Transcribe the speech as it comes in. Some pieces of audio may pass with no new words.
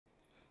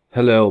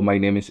Hello, my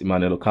name is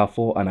Emmanuel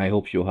Okafo and I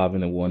hope you're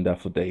having a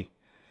wonderful day.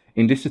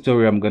 In this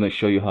tutorial, I'm going to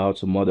show you how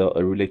to model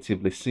a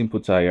relatively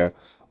simple tire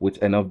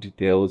with enough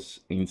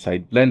details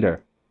inside Blender.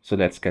 So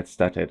let's get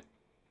started.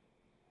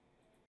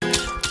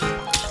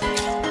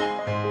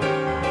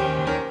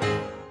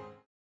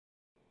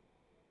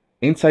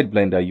 Inside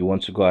Blender, you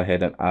want to go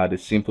ahead and add a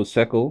simple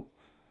circle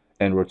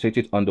and rotate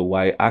it on the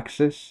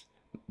y-axis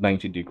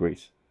 90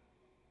 degrees.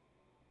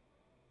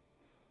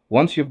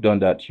 Once you've done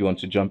that, you want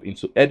to jump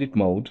into edit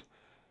mode,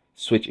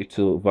 switch it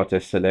to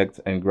vertex select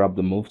and grab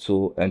the move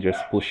tool and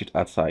just push it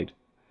aside.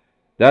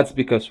 That's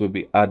because we'll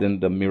be adding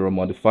the mirror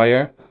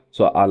modifier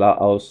to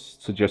allow us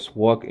to just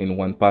work in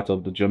one part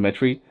of the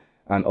geometry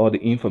and all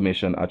the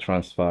information are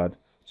transferred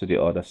to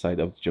the other side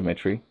of the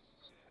geometry.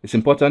 It's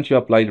important you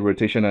apply the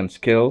rotation and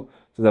scale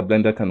so that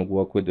Blender can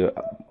work with the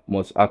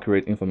most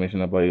accurate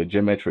information about your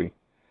geometry.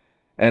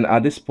 And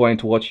at this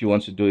point, what you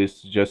want to do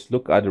is to just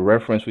look at the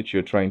reference which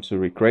you're trying to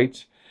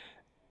recreate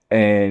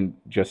and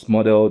just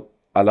model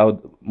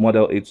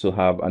it to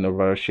have an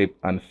overall shape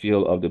and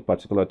feel of the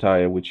particular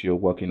tire which you're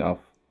working off.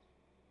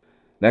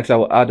 Next, I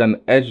will add an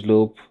edge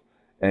loop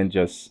and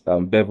just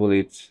bevel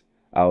it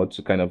out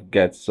to kind of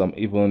get some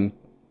even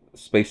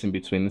spacing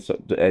between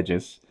the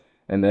edges.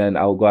 And then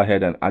I'll go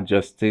ahead and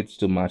adjust it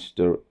to match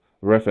the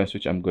reference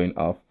which I'm going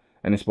off.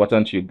 And it's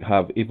important you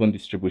have even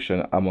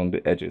distribution among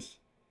the edges.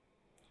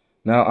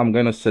 Now I'm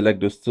going to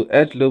select those two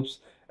edge loops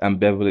and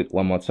bevel it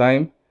one more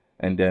time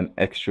and then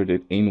extrude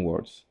it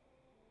inwards.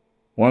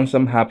 Once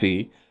I'm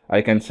happy,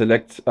 I can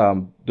select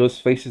those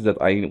faces that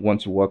I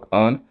want to work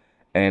on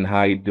and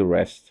hide the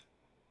rest.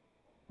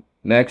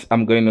 Next,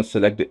 I'm going to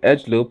select the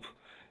edge loop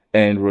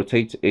and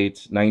rotate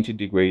it 90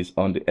 degrees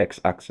on the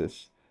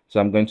x-axis. So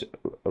I'm going to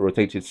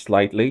rotate it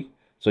slightly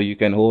so you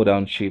can hold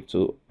down shift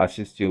to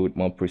assist you with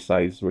more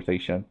precise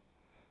rotation.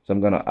 So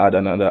I'm going to add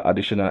another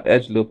additional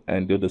edge loop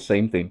and do the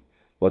same thing,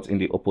 but in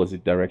the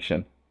opposite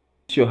direction.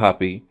 Once you're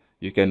happy,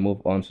 you can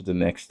move on to the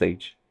next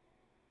stage.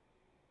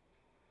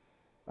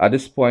 At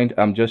this point,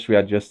 I'm just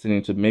readjusting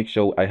it to make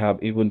sure I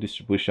have even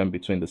distribution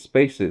between the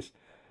spaces.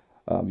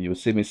 You'll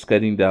see me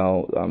scaling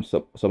down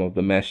some of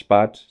the mesh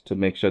part to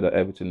make sure that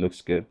everything looks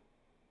good.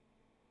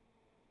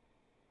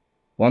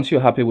 Once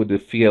you're happy with the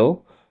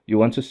feel, you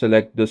want to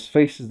select those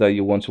faces that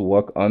you want to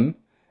work on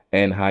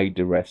and hide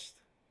the rest.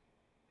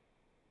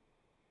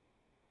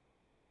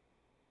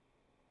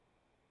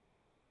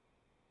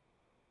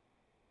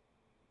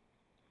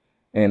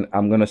 And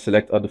I'm going to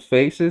select all the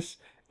faces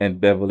and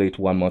bevel it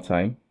one more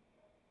time.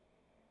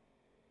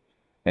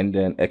 And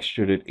then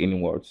extrude it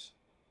inwards.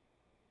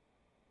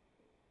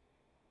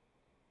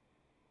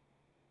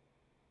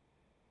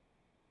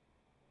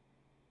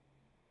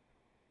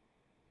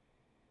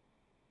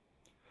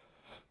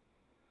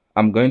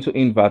 I'm going to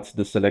invert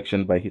the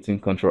selection by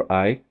hitting Ctrl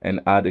I and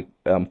add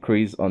a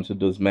crease onto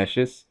those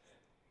meshes.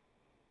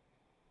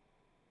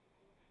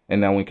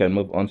 And now we can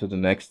move on to the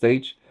next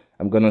stage.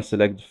 I'm going to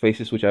select the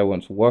faces which I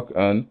want to work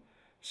on,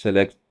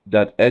 select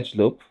that edge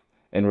loop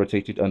and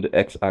rotate it on the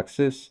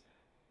x-axis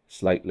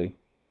slightly.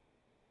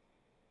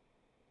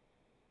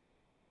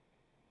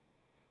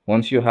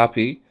 Once you're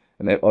happy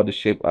and all the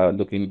shape are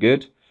looking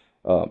good,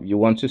 you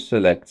want to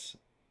select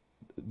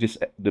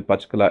the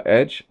particular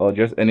edge or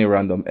just any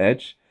random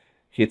edge,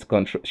 hit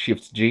Ctrl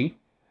Shift G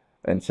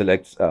and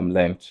select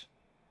length.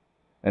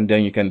 And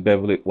then you can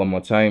bevel it one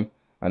more time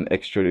and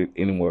extrude it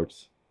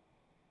inwards.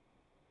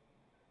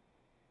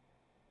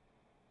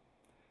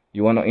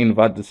 You want to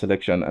invert the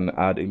selection and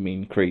add a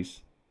mean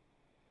crease.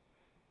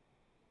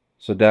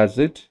 So that's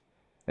it.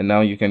 And now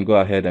you can go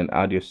ahead and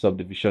add your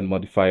subdivision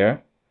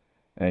modifier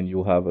and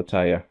you have a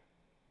tire.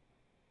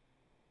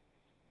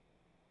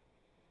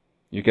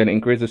 You can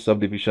increase the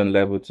subdivision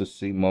level to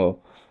see more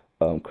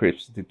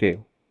crisp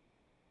detail.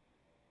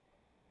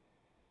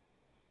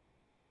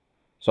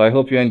 So I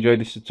hope you enjoyed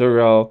this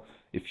tutorial.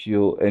 If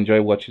you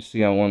enjoy what you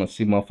see and want to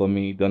see more from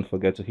me, don't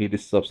forget to hit the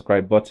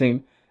subscribe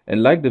button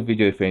and like the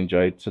video if you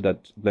enjoyed so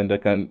that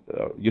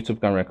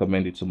YouTube can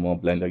recommend it to more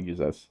Blender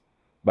users.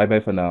 Bye bye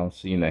for now.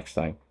 See you next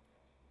time.